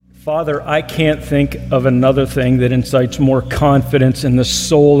Father, I can't think of another thing that incites more confidence in the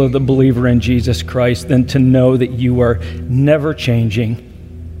soul of the believer in Jesus Christ than to know that you are never changing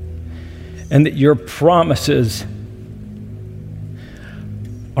and that your promises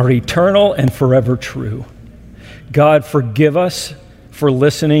are eternal and forever true. God, forgive us for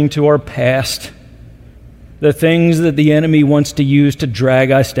listening to our past, the things that the enemy wants to use to drag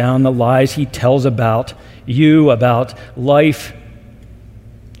us down, the lies he tells about you, about life.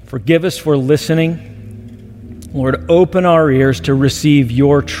 Forgive us for listening. Lord, open our ears to receive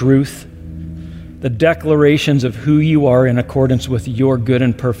your truth, the declarations of who you are in accordance with your good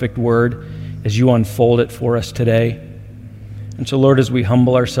and perfect word as you unfold it for us today. And so, Lord, as we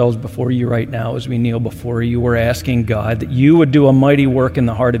humble ourselves before you right now, as we kneel before you, we're asking, God, that you would do a mighty work in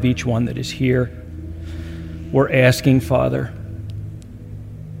the heart of each one that is here. We're asking, Father,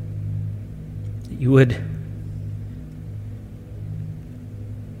 that you would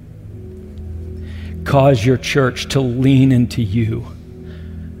cause your church to lean into you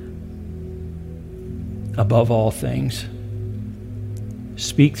above all things.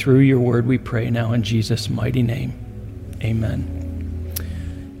 Speak through your word, we pray now in Jesus' mighty name. Amen.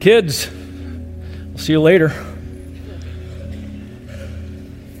 Kids, I'll see you later.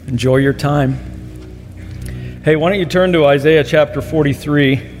 Enjoy your time. Hey, why don't you turn to Isaiah chapter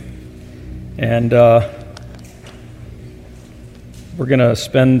 43, and we're going to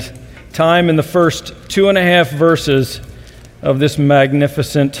spend time in the first 2.5 verses of this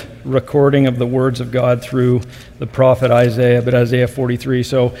magnificent recording of the words of God through the prophet Isaiah, but Isaiah 43.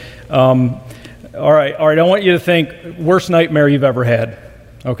 So, all right, I want you to think worst nightmare you've ever had,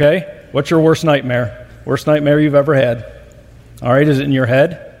 okay? What's your worst nightmare? Worst nightmare you've ever had? All right, is it in your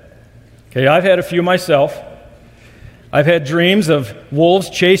head? Okay, I've had a few myself. I've had dreams of wolves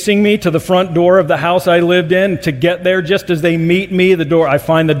chasing me to the front door of the house I lived in. To get there, just as they meet me, I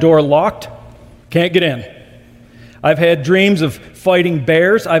find the door locked. Can't get in. I've had dreams of fighting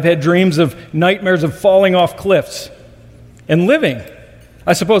bears. I've had dreams of nightmares of falling off cliffs and living.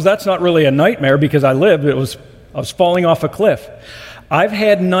 I suppose that's not really a nightmare because I lived. I was falling off a cliff. I've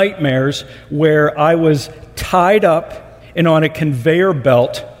had nightmares where I was tied up and on a conveyor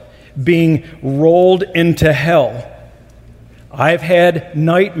belt being rolled into hell. I've had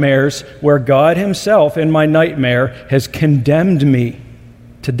nightmares where God himself in my nightmare has condemned me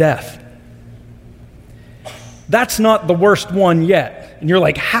to death. That's not the worst one yet. And you're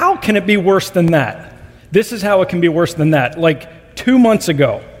like, how can it be worse than that? This is how it can be worse than that. Like 2 months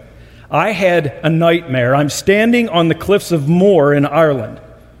ago, I had a nightmare. I'm standing on the cliffs of Moher in Ireland.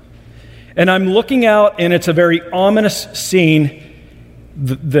 And I'm looking out, and it's a very ominous scene.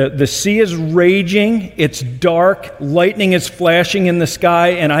 The sea is raging, it's dark, lightning is flashing in the sky,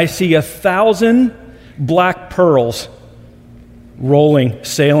 and I see 1,000 black pearls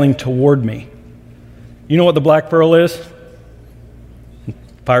sailing toward me. You know what the black pearl is?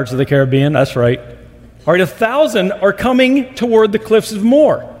 Pirates of the Caribbean, that's right. All right, 1,000 are coming toward the cliffs of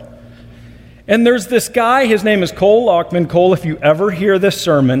Moher. And there's this guy, his name is Cole Lockman. Cole, if you ever hear this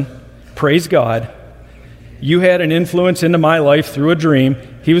sermon, praise God. You had an influence into my life through a dream.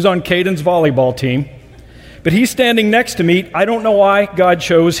 He was on Caden's volleyball team. But he's standing next to me. I don't know why God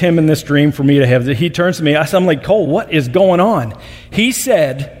chose him in this dream for me to have. He turns to me. I'm like, Cole, what is going on? He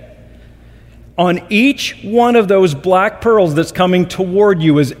said, on each one of those black pearls that's coming toward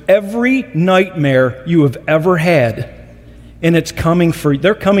you is every nightmare you have ever had. And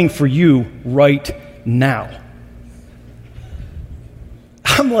they're coming for you right now.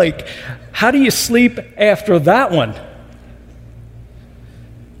 I'm like, how do you sleep after that one?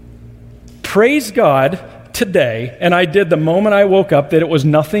 Praise God today, and I did the moment I woke up, that it was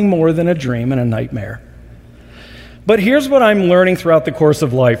nothing more than a dream and a nightmare. But here's what I'm learning throughout the course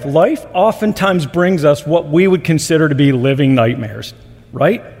of life. Life oftentimes brings us what we would consider to be living nightmares,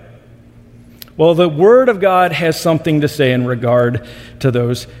 right? Well, the Word of God has something to say in regard to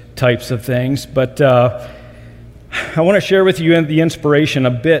those types of things, but I want to share with you a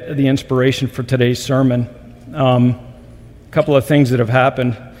bit of the inspiration for today's sermon. A couple of things that have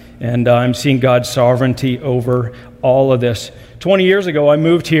happened, and I'm seeing God's sovereignty over all of this. 20 years ago, I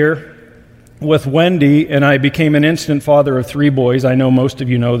moved here with Wendy, and I became an instant father of 3 boys. I know most of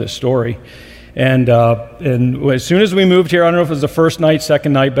you know this story. And as soon as we moved here, I don't know if it was the first night,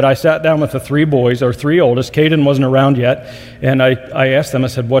 second night, but I sat down with the 3 boys, our 3 oldest. Caden wasn't around yet, and I asked them, I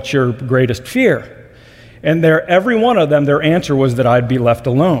said, what's your greatest fear? And every one of them, their answer was that I'd be left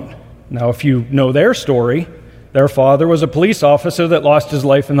alone. Now, if you know their story, their father was a police officer that lost his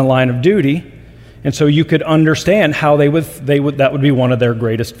life in the line of duty, and so you could understand how that would be one of their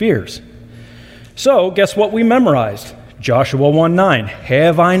greatest fears. So, guess what we memorized? Joshua 1:9,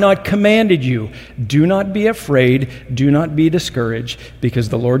 have I not commanded you? Do not be afraid, do not be discouraged, because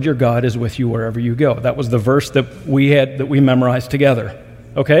the Lord your God is with you wherever you go. That was the verse that we memorized together.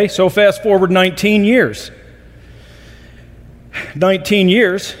 Okay, so fast forward 19 years. 19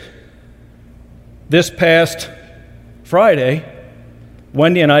 years, this past Friday,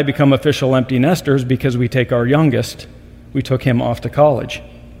 Wendy and I become official empty nesters because we take our youngest, we took him off to college.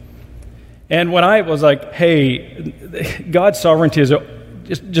 And when I was like, hey, God's sovereignty is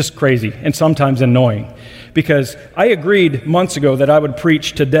just crazy and sometimes annoying, because I agreed months ago that I would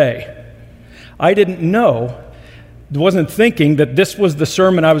preach today. I didn't know, wasn't thinking that this was the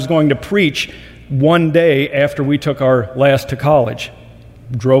sermon I was going to preach one day after we took our last to college.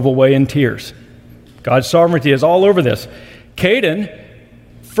 Drove away in tears. God's sovereignty is all over this. Caden,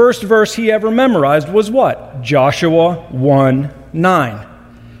 first verse he ever memorized was what? Joshua 1:9.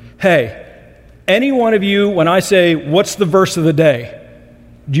 Hey, any one of you, when I say, what's the verse of the day?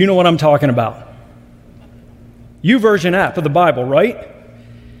 Do you know what I'm talking about? YouVersion app of the Bible, right?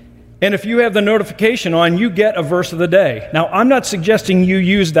 And if you have the notification on, you get a verse of the day. Now, I'm not suggesting you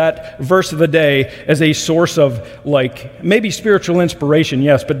use that verse of the day as a source of, maybe spiritual inspiration,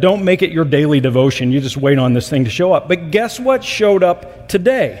 yes, but don't make it your daily devotion. You just wait on this thing to show up. But guess what showed up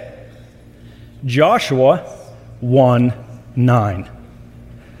today? Joshua 1:9.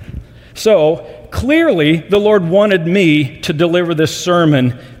 So, clearly, the Lord wanted me to deliver this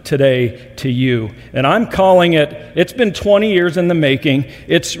sermon today to you. And I'm calling it, it's been 20 years in the making.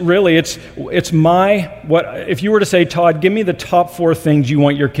 It's my, if you were to say, Todd, give me the top 4 things you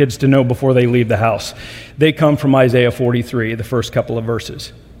want your kids to know before they leave the house. They come from Isaiah 43, the first couple of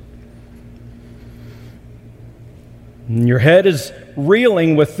verses. And your head is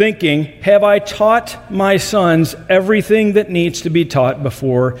reeling with thinking, have I taught my sons everything that needs to be taught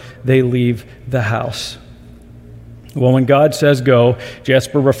before they leave the house? Well, when God says go,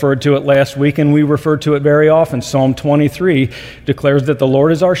 Jasper referred to it last week, and we refer to it very often. Psalm 23 declares that the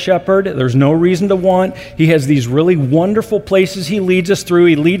Lord is our shepherd. There's no reason to want. He has these really wonderful places he leads us through.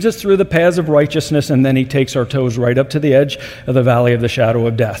 He leads us through the paths of righteousness, and then he takes our toes right up to the edge of the valley of the shadow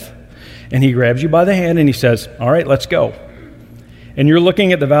of death. And he grabs you by the hand and he says, all right, let's go. And you're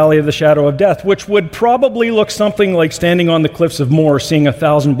looking at the valley of the shadow of death, which would probably look something like standing on the cliffs of Moher, seeing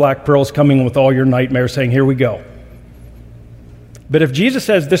 1,000 black pearls coming with all your nightmares, saying, here we go. But if Jesus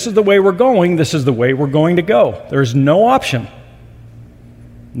says, this is the way we're going, this is the way we're going to go. There's no option.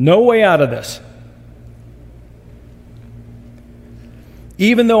 No way out of this.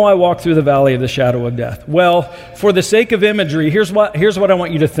 Even though I walk through the valley of the shadow of death. Well, for the sake of imagery, here's what I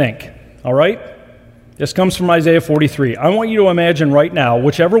want you to think. All right? This comes from Isaiah 43. I want you to imagine right now,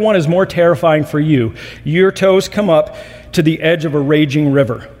 whichever one is more terrifying for you, your toes come up to the edge of a raging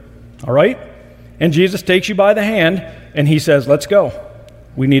river. All right? And Jesus takes you by the hand, and he says, let's go.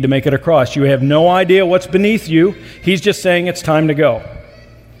 We need to make it across. You have no idea what's beneath you. He's just saying it's time to go.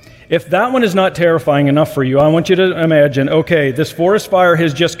 If that one is not terrifying enough for you, I want you to imagine, okay, this forest fire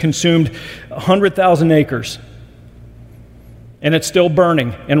has just consumed 100,000 acres. And it's still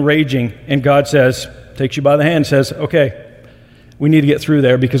burning and raging. And God says, takes you by the hand, says, okay, we need to get through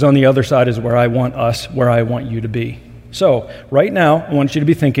there because on the other side is where I want you to be. So, right now, I want you to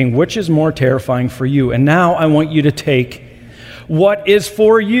be thinking, which is more terrifying for you? And now I want you to take what is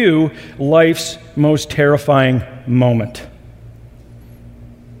for you life's most terrifying moment.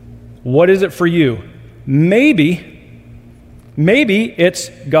 What is it for you? Maybe it's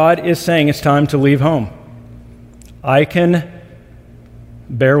God is saying it's time to leave home. I can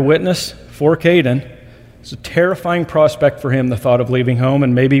bear witness for Caden. It's a terrifying prospect for him, the thought of leaving home,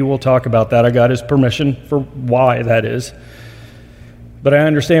 and maybe we'll talk about that. I got his permission for why that is. But I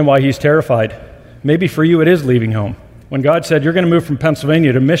understand why he's terrified. Maybe for you it is leaving home. When God said, you're going to move from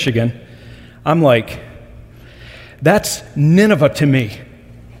Pennsylvania to Michigan, I'm like, that's Nineveh to me.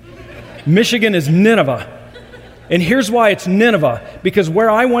 Michigan is Nineveh. And here's why it's Nineveh. Because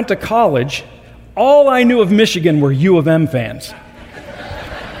where I went to college, all I knew of Michigan were U of M fans.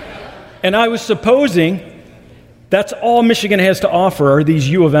 And I was supposing that's all Michigan has to offer are these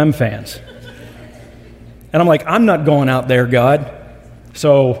U of M fans. And I'm like, I'm not going out there, God.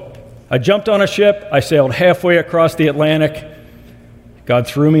 So I jumped on a ship. I sailed halfway across the Atlantic. God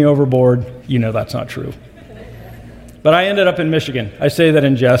threw me overboard. You know that's not true. But I ended up in Michigan. I say that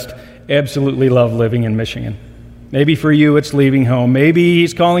in jest. Absolutely love living in Michigan. Maybe for you it's leaving home. Maybe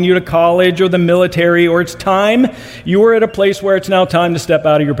he's calling you to college or the military, or it's time. You are at a place where it's now time to step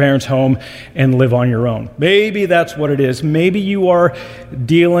out of your parents' home and live on your own. Maybe that's what it is. Maybe you are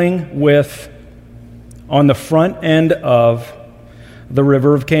dealing with, on the front end of the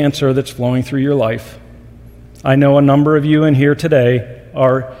river of cancer that's flowing through your life. I know a number of you in here today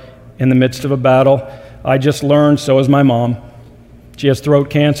are in the midst of a battle. I just learned, so is my mom. She has throat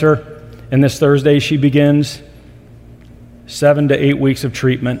cancer, and this Thursday she begins 7 to 8 weeks of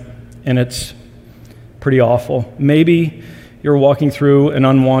treatment, and it's pretty awful. Maybe you're walking through an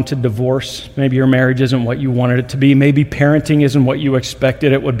unwanted divorce. Maybe your marriage isn't what you wanted it to be. Maybe parenting isn't what you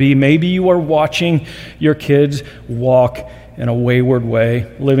expected it would be. Maybe you are watching your kids walk in a wayward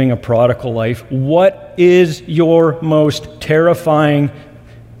way, living a prodigal life. What is your most terrifying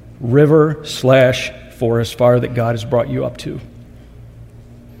river/forest fire that God has brought you up to?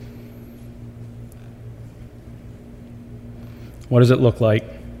 What does it look like?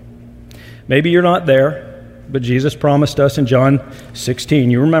 Maybe you're not there. But Jesus promised us in John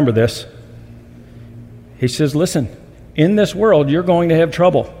 16, you remember this. He says, listen, in this world you're going to have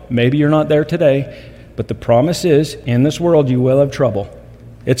trouble. Maybe you're not there today, but the promise is, in this world you will have trouble.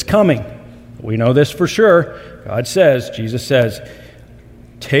 It's coming. We know this for sure. God says, Jesus says,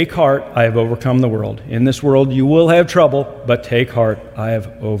 take heart, I have overcome the world. In this world you will have trouble, but take heart, I have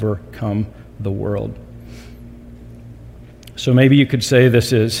overcome the world. So maybe you could say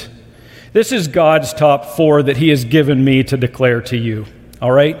this is God's top 4 that he has given me to declare to you.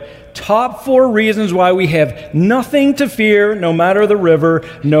 All right? Top 4 reasons why we have nothing to fear, no matter the river,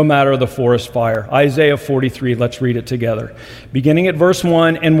 no matter the forest fire. Isaiah 43, let's read it together. Beginning at verse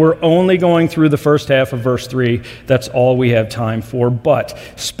 1, and we're only going through the first half of verse 3. That's all we have time for. But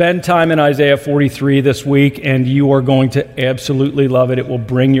spend time in Isaiah 43 this week, and you are going to absolutely love it. It will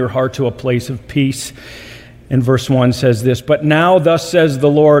bring your heart to a place of peace. And verse 1 says this, but now thus says the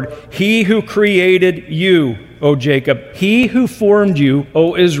Lord, he who created you, O Jacob, he who formed you,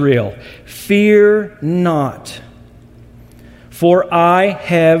 O Israel, fear not, for I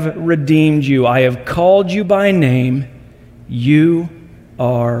have redeemed you. I have called you by name. You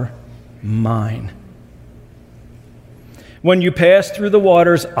are mine. When you pass through the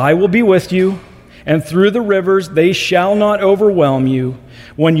waters, I will be with you, and through the rivers, they shall not overwhelm you.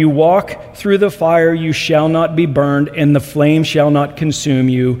 When you walk through the fire, you shall not be burned, and the flame shall not consume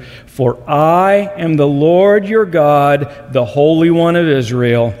you. For I am the Lord your God, the Holy One of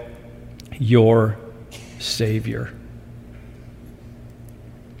Israel, your Savior.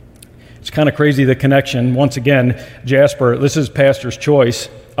 It's kind of crazy, the connection. Once again, Jasper, this is Pastor's choice.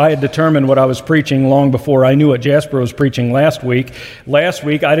 I had determined what I was preaching long before I knew what Jasper was preaching last week. Last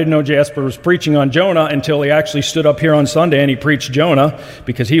week, I didn't know Jasper was preaching on Jonah until he actually stood up here on Sunday and he preached Jonah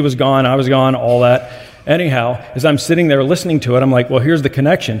because he was gone, I was gone, all that. Anyhow, as I'm sitting there listening to it, I'm like, well, here's the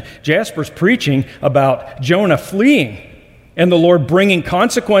connection. Jasper's preaching about Jonah fleeing and the Lord bringing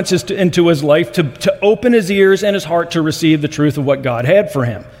consequences into his life to open his ears and his heart to receive the truth of what God had for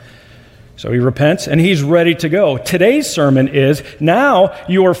him. So he repents, and he's ready to go. Today's sermon is, now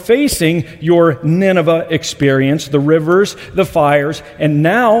you are facing your Nineveh experience, the rivers, the fires, and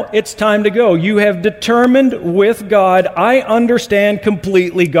now it's time to go. You have determined with God, I understand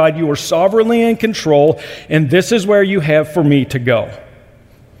completely, God, you are sovereignly in control, and this is where you have for me to go.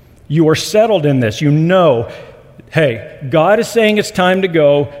 You are settled in this. You know, hey, God is saying it's time to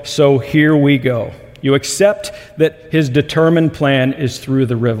go, so here we go. You accept that his determined plan is through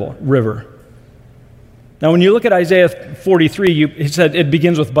the river. Now, when you look at Isaiah 43, he said it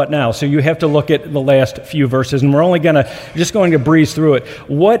begins with "but now," so you have to look at the last few verses, and we're only going to breeze through it.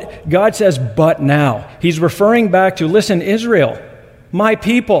 What God says, "but now," he's referring back to, listen, Israel, my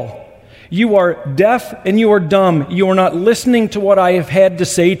people, you are deaf and you are dumb. You are not listening to what I have had to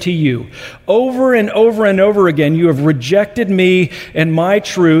say to you. Over and over and over again, you have rejected me and my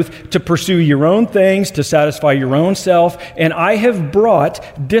truth to pursue your own things, to satisfy your own self, and I have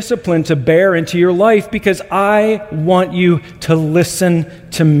brought discipline to bear into your life because I want you to listen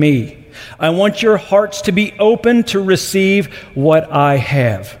to me. I want your hearts to be open to receive what I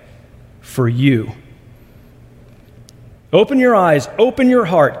have for you. Open your eyes, open your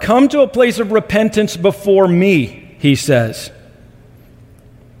heart, come to a place of repentance before me, he says.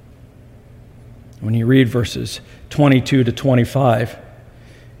 When you read verses 22 to 25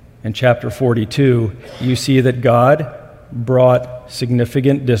 in chapter 42, you see that God brought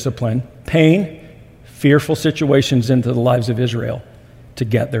significant discipline, pain, fearful situations into the lives of Israel to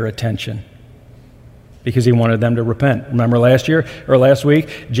get their attention, because he wanted them to repent. Remember last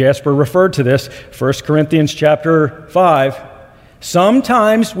week, Jasper referred to this, 1 Corinthians chapter 5.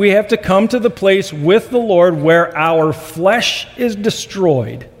 Sometimes we have to come to the place with the Lord where our flesh is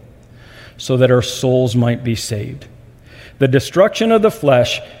destroyed so that our souls might be saved. The destruction of the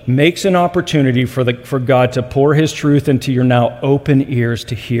flesh makes an opportunity for God to pour his truth into your now open ears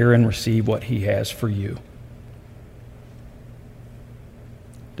to hear and receive what he has for you.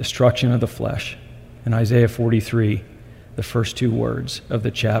 Destruction of the flesh. In Isaiah 43, the first two words of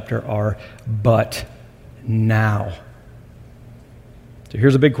the chapter are, but now. So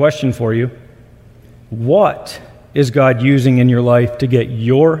here's a big question for you. What is God using in your life to get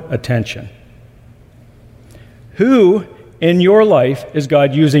your attention? Who in your life is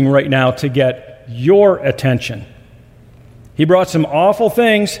God using right now to get your attention? He brought some awful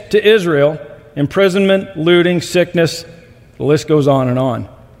things to Israel: imprisonment, looting, sickness. The list goes on and on.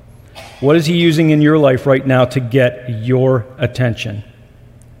 What is he using in your life right now to get your attention?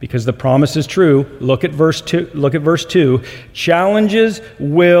 Because the promise is true. Look at verse 2. Look at verse 2. Challenges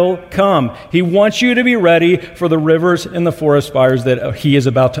will come. He wants you to be ready for the rivers and the forest fires that he is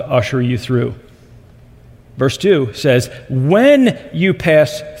about to usher you through. Verse 2 says, when you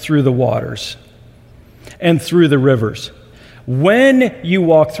pass through the waters and through the rivers, when you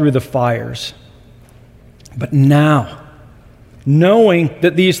walk through the fires. But now, knowing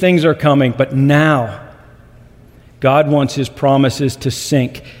that these things are coming, but now, God wants his promises to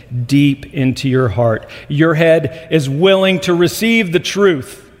sink deep into your heart. Your head is willing to receive the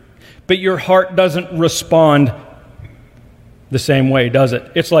truth, but your heart doesn't respond the same way, does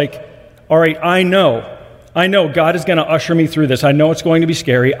it? It's like, all right, I know God is going to usher me through this. I know it's going to be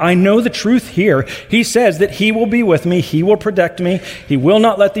scary. I know the truth here. He says that he will be with me. He will protect me. He will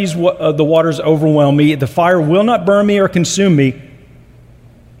not let the waters overwhelm me. The fire will not burn me or consume me.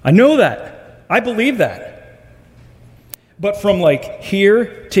 I know that. I believe that. But from like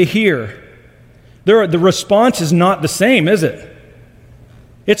here to here, the response is not the same, is it?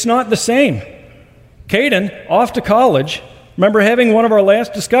 It's not the same. Caden, off to college. Remember having one of our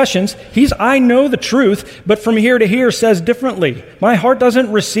last discussions? I know the truth, but from here to here says differently. My heart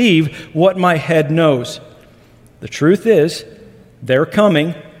doesn't receive what my head knows. The truth is, they're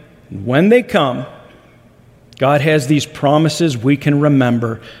coming. And when they come, God has these promises we can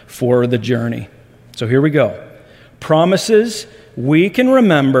remember for the journey. So here we go. Promises we can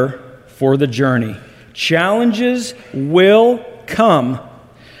remember for the journey. Challenges will come,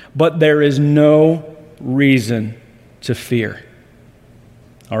 but there is no reason to fear.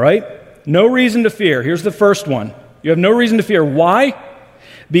 All right? No reason to fear. Here's the first one. You have no reason to fear. Why?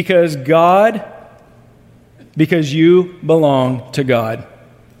 Because you belong to God.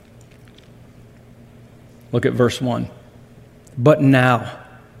 Look at verse 1. But now,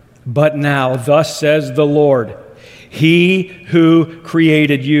 thus says the Lord, he who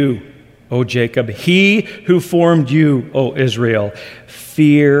created you, O Jacob, he who formed you, O Israel,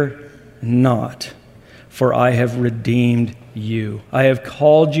 fear not, for I have redeemed you. I have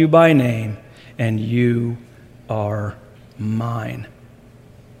called you by name, and you are mine.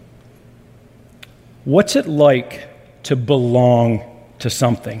 What's it like to belong to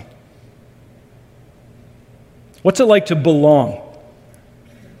something? What's it like to belong?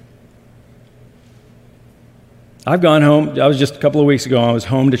 I've gone home. I was just a couple of weeks ago. I was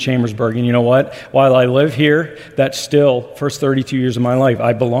home to Chambersburg. And you know what? While I live here, that's still, first 32 years of my life,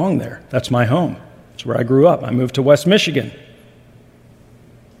 I belong there. That's my home. It's where I grew up. I moved to West Michigan.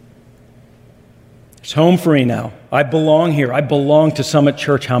 It's home free now. I belong here. I belong to Summit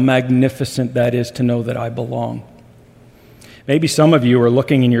Church. How magnificent that is to know that I belong. Maybe some of you are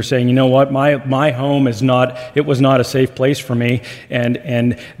looking and you're saying, you know what, my home was not a safe place for me,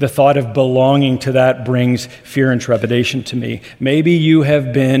 and the thought of belonging to that brings fear and trepidation to me. Maybe you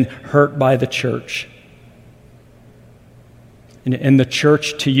have been hurt by the church, and the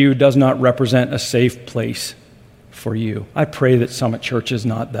church to you does not represent a safe place for you. I pray that Summit Church is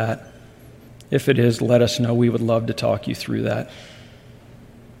not that. If it is, let us know. We would love to talk you through that.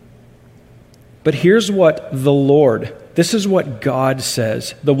 But here's what this is what God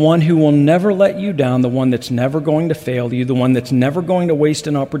says, the one who will never let you down, the one that's never going to fail you, the one that's never going to waste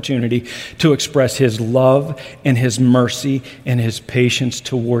an opportunity to express his love and his mercy and his patience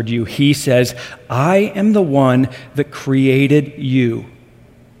toward you. He says, I am the one that created you.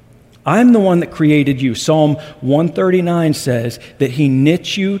 I'm the one that created you. Psalm 139 says that he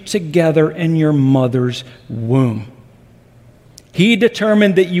knit you together in your mother's womb. He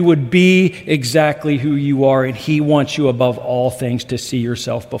determined that you would be exactly who you are, and he wants you above all things to see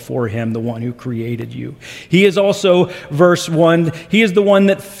yourself before him, the one who created you. He is also, verse 1, he is the one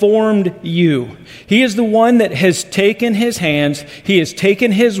that formed you. He is the one that has taken his hands, he has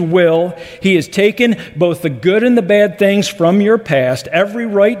taken his will, he has taken both the good and the bad things from your past, every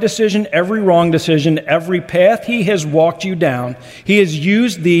right decision, every wrong decision, every path he has walked you down. He has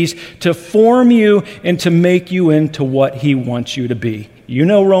used these to form you and to make you into what he wants you to be. You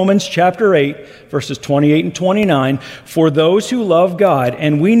know Romans chapter 8, verses 28 and 29. For those who love God,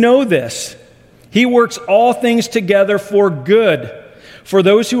 and we know this, he works all things together for good, For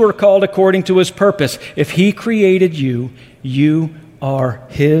those who are called according to his purpose, if he created you, you are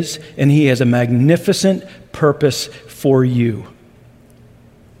his, and he has a magnificent purpose for you.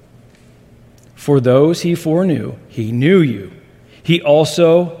 For those he foreknew, he knew you. He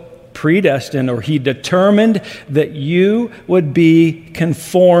also predestined, or he determined that you would be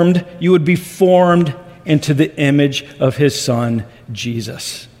conformed, you would be formed into the image of his Son,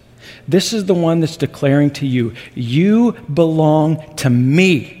 Jesus. This is the one that's declaring to you, you belong to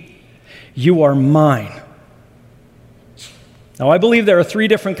me. You are mine. Now, I believe there are three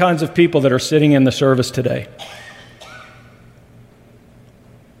different kinds of people that are sitting in the service today.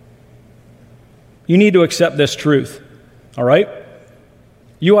 You need to accept this truth, all right?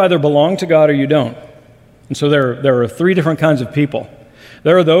 You either belong to God or you don't. And so there are three different kinds of people.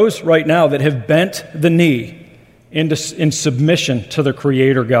 There are those right now that have bent the knee in submission to the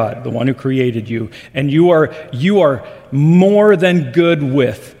Creator God, the one who created you. And you are more than good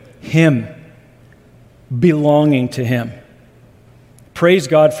with him, belonging to him. Praise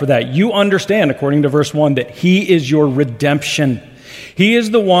God for that. You understand, according to verse 1, that he is your redemption. He is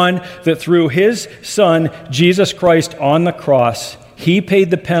the one that through his Son, Jesus Christ, on the cross, he paid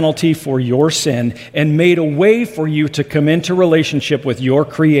the penalty for your sin and made a way for you to come into relationship with your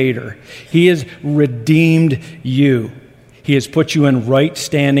Creator. He has redeemed you. He has put you in right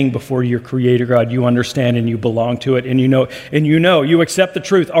standing before your Creator God. You understand and you belong to it, and you accept the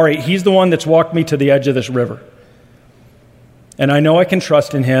truth. All right, he's the one that's walked me to the edge of this river. And I know I can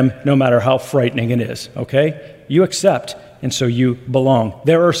trust in him no matter how frightening it is, okay? You accept, and so you belong.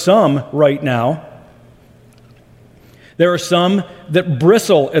 There are some right now, there are some that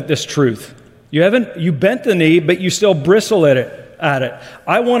bristle at this truth. You bent the knee, but you still bristle at it.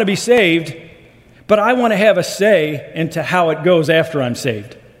 I want to be saved, but I want to have a say into how it goes after I'm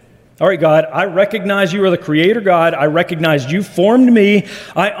saved. All right, God, I recognize you are the Creator God. I recognize you formed me.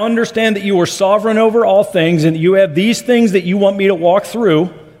 I understand that you are sovereign over all things and you have these things that you want me to walk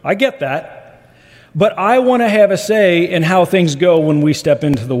through. I get that. But I want to have a say in how things go when we step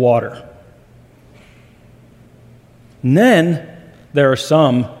into the water. And then there are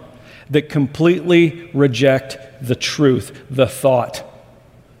some that completely reject the truth, the thought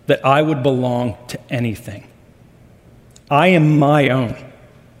that I would belong to anything. I am my own.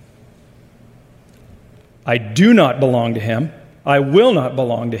 I do not belong to him. I will not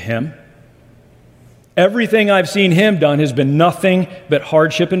belong to him. Everything I've seen him done has been nothing but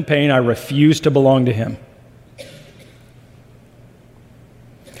hardship and pain. I refuse to belong to him.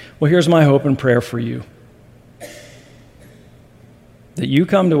 Well, here's my hope and prayer for you. That you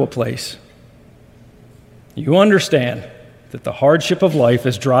come to a place, you understand that the hardship of life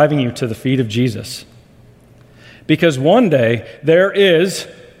is driving you to the feet of Jesus. Because one day there is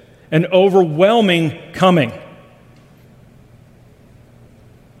an overwhelming coming.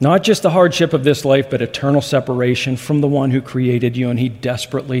 Not just the hardship of this life, but eternal separation from the one who created you, and he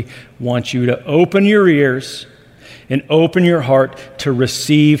desperately wants you to open your ears and open your heart to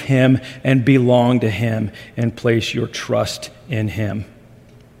receive him and belong to him and place your trust in him.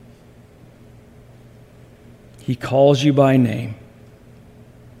 He calls you by name.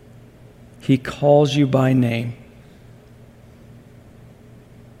 He calls you by name.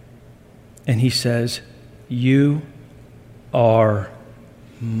 And he says, you are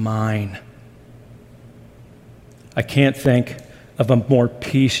mine. I can't think of a more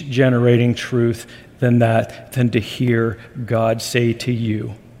peace-generating truth than that, than to hear God say to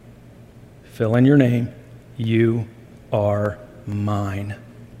you, fill in your name, you are mine.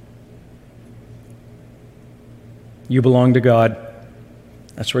 You belong to God.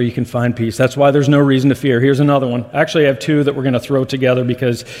 That's where you can find peace. That's why there's no reason to fear. Here's another one. Actually, I have two that we're going to throw together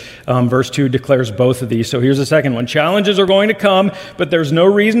because verse 2 declares both of these. So here's the second one. Challenges are going to come, but there's no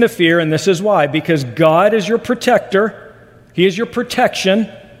reason to fear, and this is why. Because God is your protector. He is your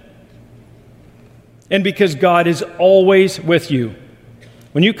protection. And because God is always with you.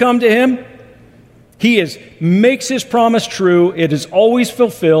 When you come to him, he makes his promise true. It is always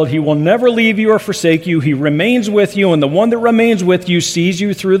fulfilled. He will never leave you or forsake you. He remains with you, and the one that remains with you sees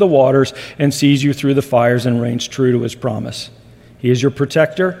you through the waters and sees you through the fires and reigns true to his promise. He is your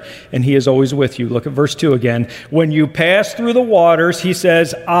protector, and he is always with you. Look at verse 2 again. When you pass through the waters, he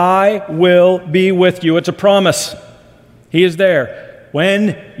says, I will be with you. It's a promise. He is there.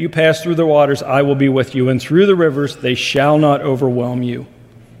 When you pass through the waters, I will be with you, and through the rivers, they shall not overwhelm you.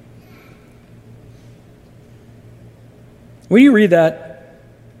 When you read that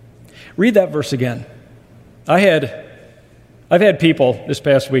verse again. I've had people this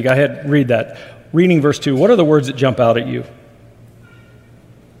past week, read that. Reading verse 2, what are the words that jump out at you?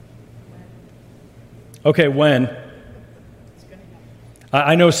 Okay, when?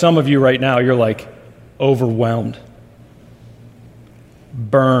 I know some of you right now, you're like overwhelmed,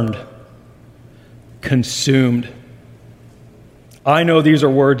 burned, consumed. I know these are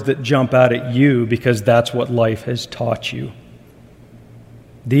words that jump out at you because that's what life has taught you.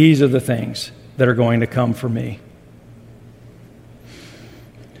 These are the things that are going to come for me.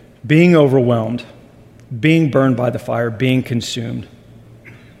 Being overwhelmed, being burned by the fire, being consumed.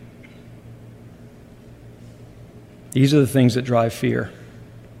 These are the things that drive fear.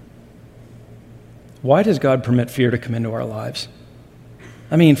 Why does God permit fear to come into our lives?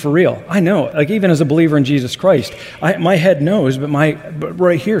 I mean, for real, I know, like even as a believer in Jesus Christ, my head knows, but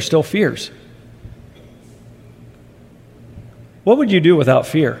right here still fears. What would you do without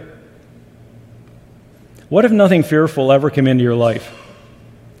fear? What if nothing fearful ever came into your life?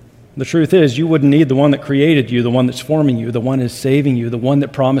 The truth is, you wouldn't need the one that created you, the one that's forming you, the one that's saving you, the one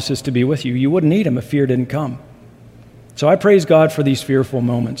that promises to be with you. You wouldn't need him if fear didn't come. So I praise God for these fearful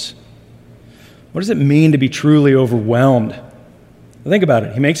moments. What does it mean to be truly overwhelmed? Think about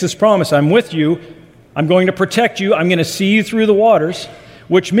it. He makes this promise, I'm with you, I'm going to protect you, I'm going to see you through the waters,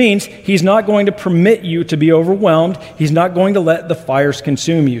 which means he's not going to permit you to be overwhelmed. He's not going to let the fires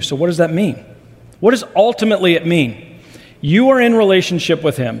consume you. So what does that mean? What does ultimately it mean? You are in relationship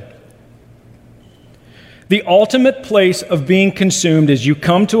with him. The ultimate place of being consumed is you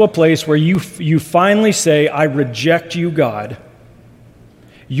come to a place where you finally say, I reject you, God.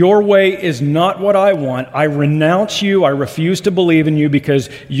 Your way is not what I want. I renounce you. I refuse to believe in you because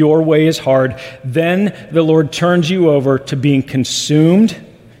your way is hard. Then the Lord turns you over to being consumed,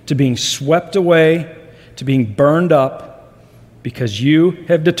 to being swept away, to being burned up because you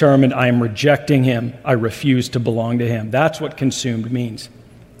have determined I am rejecting him. I refuse to belong to him. That's what consumed means.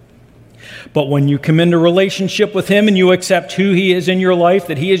 But when you come into relationship with him and you accept who he is in your life,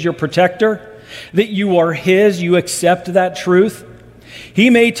 that he is your protector, that you are his, you accept that truth, he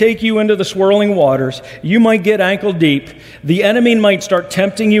may take you into the swirling waters. You might get ankle deep. The enemy might start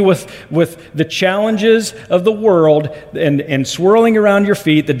tempting you with the challenges of the world and swirling around your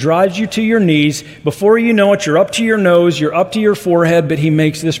feet that drives you to your knees. Before you know it, you're up to your nose, you're up to your forehead, but he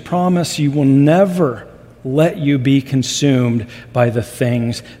makes this promise: he will never let you be consumed by the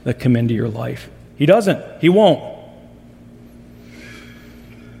things that come into your life. He doesn't. He won't.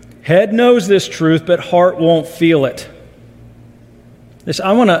 Head knows this truth, but heart won't feel it.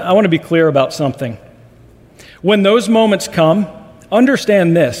 I want to be clear about something. When those moments come,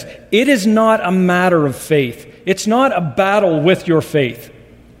 understand this. It is not a matter of faith. It's not a battle with your faith.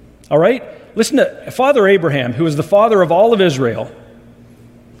 All right? Listen to Father Abraham, who was the father of all of Israel.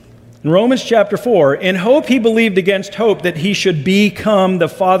 In Romans chapter 4, in hope he believed against hope that he should become the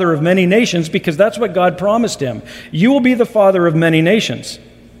father of many nations, because that's what God promised him. You will be the father of many nations.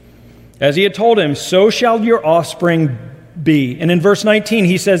 As he had told him, so shall your offspring be. And in verse 19,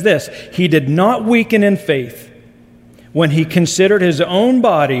 he says this: he did not weaken in faith when he considered his own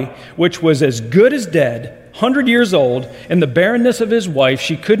body, which was as good as dead, 100 years old, and the barrenness of his wife.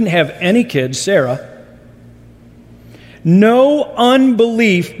 She couldn't have any kids, Sarah. No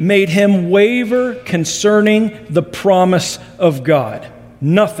unbelief made him waver concerning the promise of God.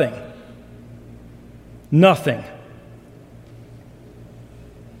 Nothing. Nothing.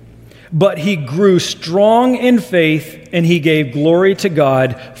 But he grew strong in faith, and he gave glory to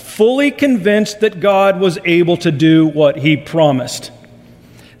God, fully convinced that God was able to do what he promised.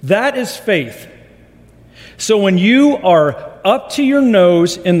 That is faith. So when you are up to your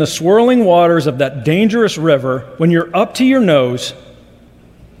nose in the swirling waters of that dangerous river, when you're up to your nose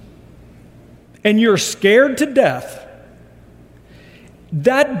and you're scared to death,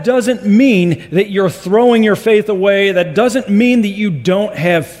 that doesn't mean that you're throwing your faith away. That doesn't mean that you don't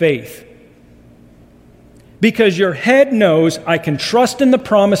have faith. Because your head knows, I can trust in the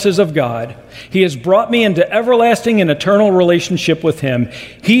promises of God. He has brought me into everlasting and eternal relationship with him.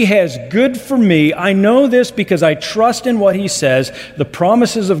 He has good for me. I know this because I trust in what he says, the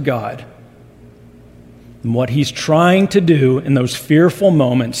promises of God. And what he's trying to do in those fearful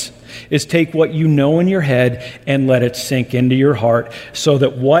moments is take what you know in your head and let it sink into your heart, so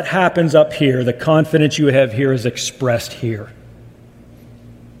that what happens up here, the confidence you have here, is expressed here.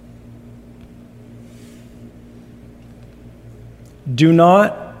 Do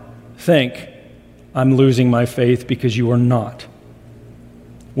not think I'm losing my faith, because you are not.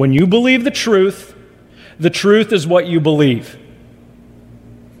 When you believe the truth is what you believe.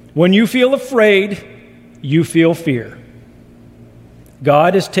 When you feel afraid, you feel fear.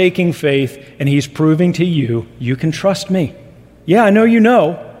 God is taking faith, and he's proving to you, you can trust me. Yeah, I know you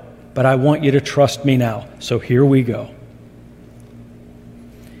know, but I want you to trust me now. So here we go.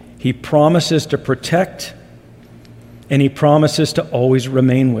 He promises to protect and he promises to always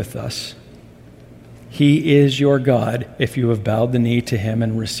remain with us. He is your God if you have bowed the knee to him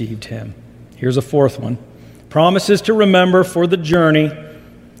and received him. Here's a fourth one. Promises to remember for the journey.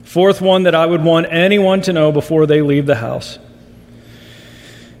 Fourth one that I would want anyone to know before they leave the house.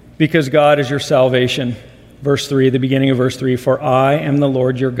 Because God is your salvation. Verse 3, the beginning of verse 3, for I am the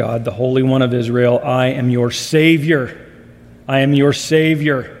Lord your God, the Holy One of Israel. I am your Savior. I am your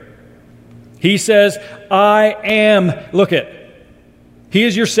Savior. He says, I am. Look it. He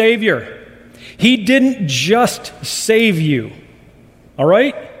is your Savior. He didn't just save you. All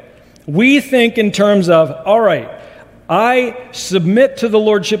right? We think in terms of, all right, I submit to the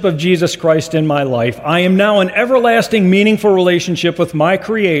Lordship of Jesus Christ in my life. I am now in everlasting, meaningful relationship with my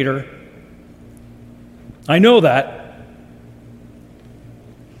Creator. I know that.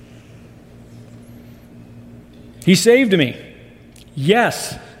 He saved me.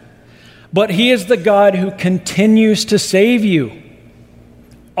 Yes. But he is the God who continues to save you.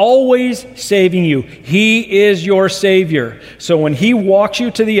 Always saving you. He is your Savior. So when he walks you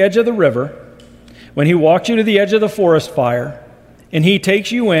to the edge of the river, when he walks you to the edge of the forest fire, and he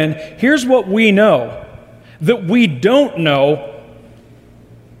takes you in, here's what we know. That we don't know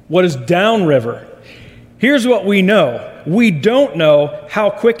what is downriver. Here's what we know. We don't know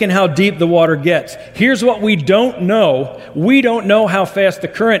how quick and how deep the water gets. Here's what we don't know. We don't know how fast the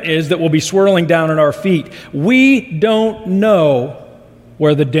current is that will be swirling down at our feet. We don't know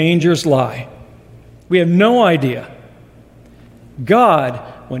where the dangers lie. We have no idea. God,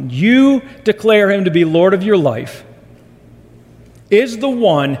 when you declare him to be Lord of your life, is the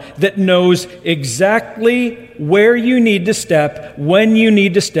one that knows exactly where you need to step, when you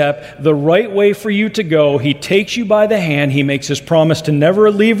need to step, the right way for you to go. He takes you by the hand. He makes his promise to never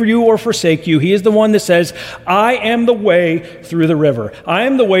leave you or forsake you. He is the one that says, I am the way through the river. I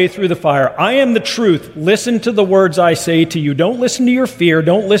am the way through the fire. I am the truth. Listen to the words I say to you. Don't listen to your fear.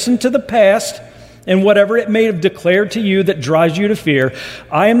 Don't listen to the past and whatever it may have declared to you that drives you to fear.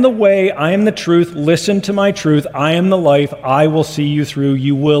 I am the way, I am the truth. Listen to my truth. I am the life. I will see you through.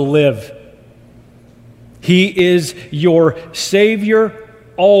 You will live. He is your Savior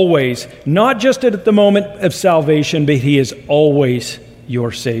always, not just at the moment of salvation, but he is always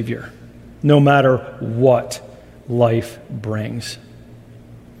your Savior, no matter what life brings.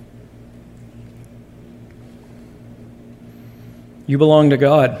 You belong to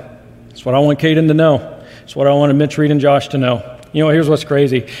God. That's what I want Caden to know. That's what I wanted Mitch, Reed, and Josh to know. You know, here's what's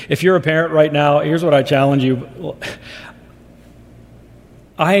crazy. If you're a parent right now, here's what I challenge you.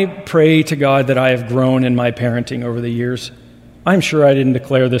 I pray to God that I have grown in my parenting over the years. I'm sure I didn't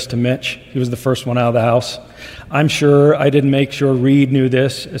declare this to Mitch. He was the first one out of the house. I'm sure I didn't make sure Reed knew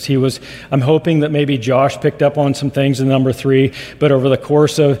this as he was. I'm hoping that maybe Josh picked up on some things in number 3, but over the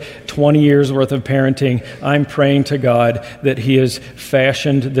course of 20 years worth of parenting, I'm praying to God that he has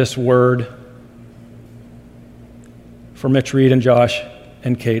fashioned this word for Mitch, Reed, and Josh,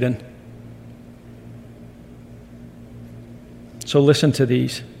 and Caden. So listen to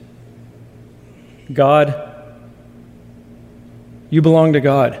these. God, you belong to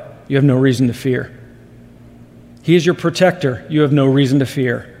God. You have no reason to fear. He is your protector. You have no reason to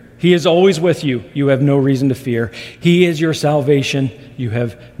fear. He is always with you. You have no reason to fear. He is your salvation. You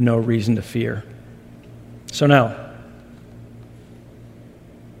have no reason to fear. So now,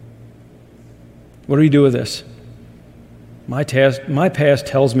 what do we do with this? My past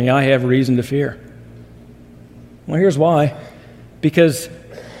tells me I have reason to fear. Well, here's why. Because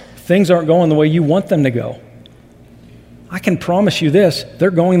things aren't going the way you want them to go. I can promise you this,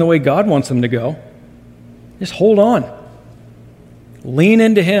 they're going the way God wants them to go. Just hold on. Lean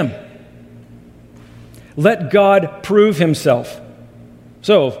into him. Let God prove himself.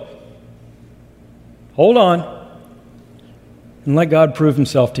 So, hold on and let God prove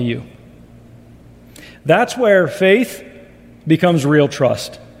himself to you. That's where faith becomes real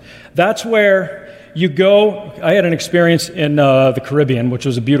trust. That's where you go. I had an experience in the Caribbean, which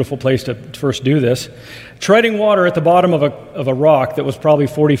was a beautiful place to first do this, treading water at the bottom of a rock that was probably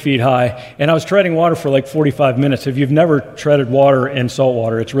 40 feet high, and I was treading water for like 45 minutes. If you've never treaded water in salt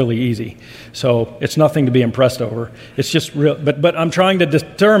water, it's really easy. So it's nothing to be impressed over. It's just real. But I'm trying to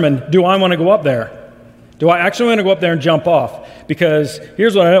determine, do I want to go up there? Do I actually want to go up there and jump off? Because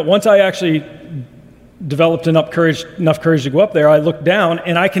here's what I know. Once I actually developed enough courage to go up there, I look down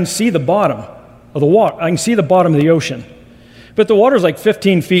and I can see the bottom of the water. I can see the bottom of the ocean. But the water's like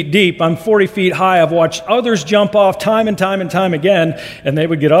 15 feet deep. I'm 40 feet high. I've watched others jump off time and time and time again, and they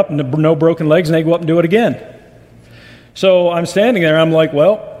would get up, and no broken legs, and they go up and do it again. So I'm standing there, I'm like,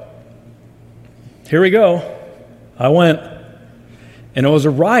 well, here we go. I went, and it was a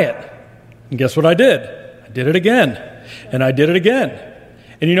riot. And guess what I did? I did it again. And I did it again.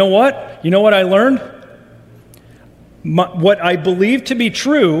 And you know what? You know what I learned? What I believed to be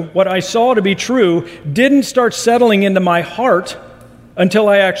true, what I saw to be true, didn't start settling into my heart until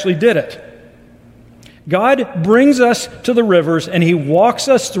I actually did it. God brings us to the rivers and He walks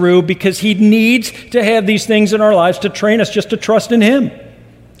us through because He needs to have these things in our lives to train us just to trust in Him.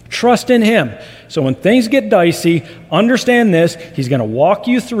 Trust in Him. So when things get dicey, understand this. He's going to walk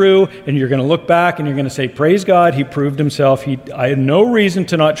you through and you're going to look back and you're going to say, praise God, He proved Himself. I had no reason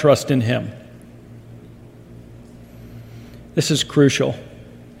to not trust in Him. This is crucial.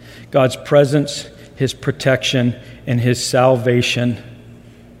 God's presence, His protection, and His salvation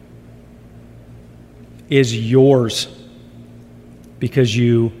is yours because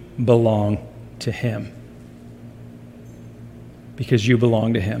you belong to Him. Because you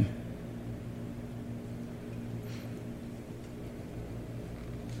belong to Him.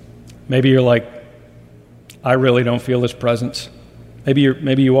 Maybe you're like, I really don't feel His presence. Maybe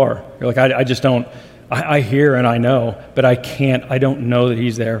you are. You're like, I just don't. I hear and I know, but I don't know that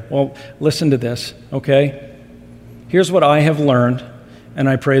He's there. Well, listen to this, okay? Here's what I have learned, and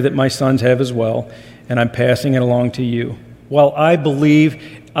I pray that my sons have as well, and I'm passing it along to you. While I believe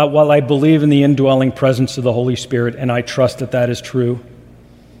in the indwelling presence of the Holy Spirit, and I trust that that is true,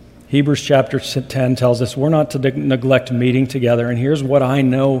 Hebrews chapter 10 tells us we're not to neglect meeting together, and here's what I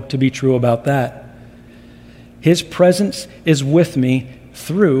know to be true about that. His presence is with me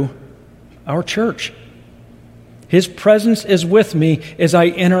through our church. His presence is with me as I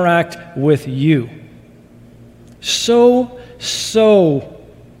interact with you. So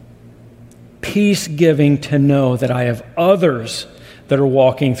peace-giving to know that I have others that are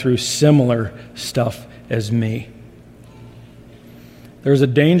walking through similar stuff as me. There's a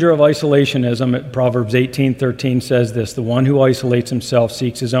danger of isolationism. Proverbs 18:13 says this, the one who isolates himself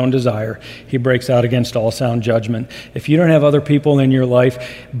seeks his own desire. He breaks out against all sound judgment. If you don't have other people in your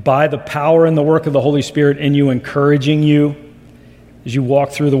life, by the power and the work of the Holy Spirit in you, encouraging you as you walk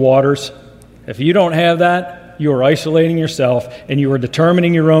through the waters, if you don't have that, you are isolating yourself and you are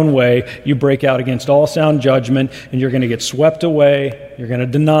determining your own way. You break out against all sound judgment and you're going to get swept away. You're going to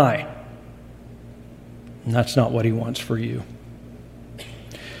deny. And that's not what He wants for you.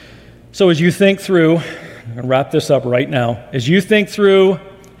 So as you think through, I'm going to wrap this up right now. As you think through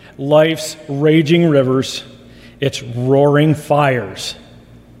life's raging rivers, its roaring fires,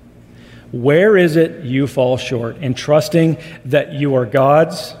 where is it you fall short in trusting that you are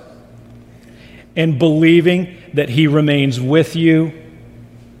God's and believing that He remains with you,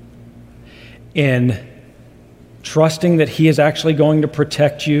 in trusting that He is actually going to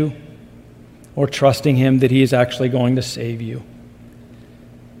protect you, or trusting Him that He is actually going to save you?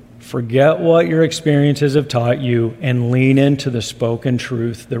 Forget what your experiences have taught you and lean into the spoken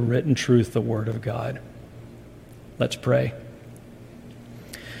truth, the written truth, the Word of God. Let's pray.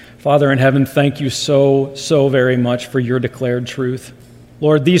 Father in heaven, thank you so very much for your declared truth.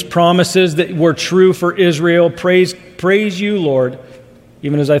 Lord, these promises that were true for Israel, praise you, Lord,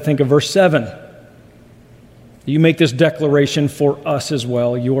 even as I think of verse 7. You make this declaration for us as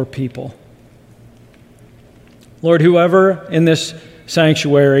well, your people. Lord, whoever in this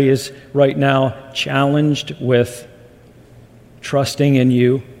sanctuary is right now challenged with trusting in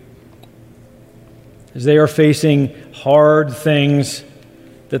you, as they are facing hard things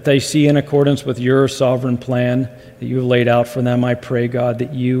that they see in accordance with your sovereign plan that you have laid out for them, I pray, God,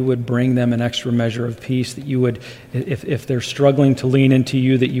 that you would bring them an extra measure of peace, that you would, if they're struggling to lean into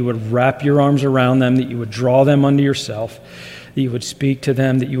you, that you would wrap your arms around them, that you would draw them unto yourself, that you would speak to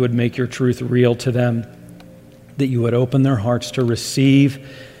them, that you would make your truth real to them, that you would open their hearts to receive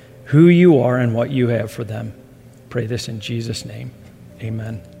who you are and what you have for them. Pray this in Jesus' name.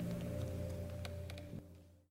 Amen.